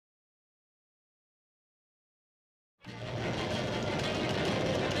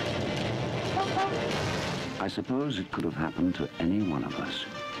I suppose it could have happened to any one of us,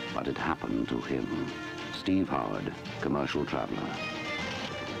 but it happened to him. Steve Howard, commercial traveler.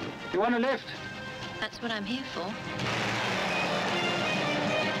 You want a lift? That's what I'm here for.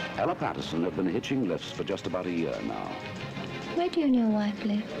 Ella Patterson had been hitching lifts for just about a year now. Where do you and your wife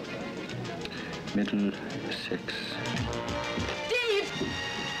live? Middle 6. Steve!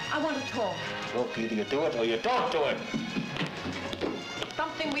 I want to talk. Look, either you do it or you don't do it.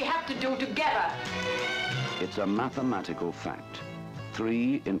 Something we have to do together. It's a mathematical fact.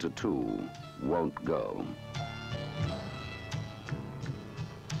 3 into 2 won't go.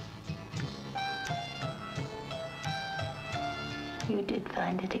 You did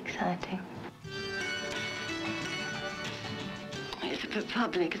find it exciting. It's a bit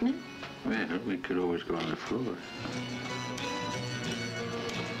public, isn't it? Well, we could always go on the floor.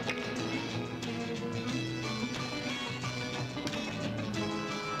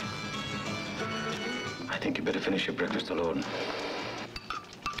 I think you better finish your breakfast alone.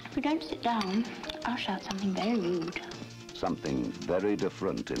 If we don't sit down, I'll shout something very rude. Something very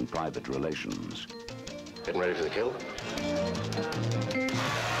different in private relations. Getting ready for the kill?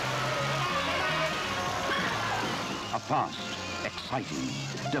 A fast, exciting,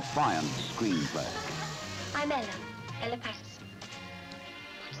 defiant screenplay. I'm Ella Patterson.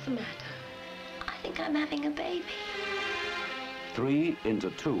 What's the matter? I think I'm having a baby. 3 into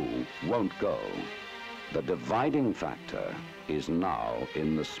 2 won't go. The dividing factor is now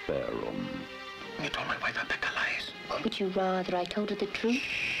in the spare room. You told my wife Rebecca lies. Would you rather I told her the truth?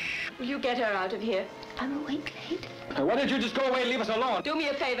 Will you get her out of here? I'm a week late. Now, why don't you just go away and leave us alone? Do me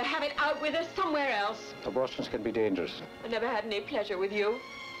a favor, have it out with us somewhere else. Abortions can be dangerous. I never had any pleasure with you.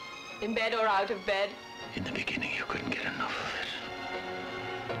 In bed or out of bed. In the beginning, you couldn't get enough of it.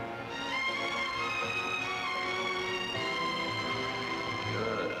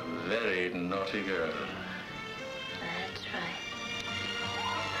 You're a very naughty girl. That's right.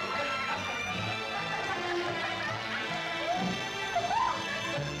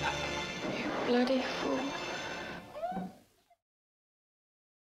 You bloody fool.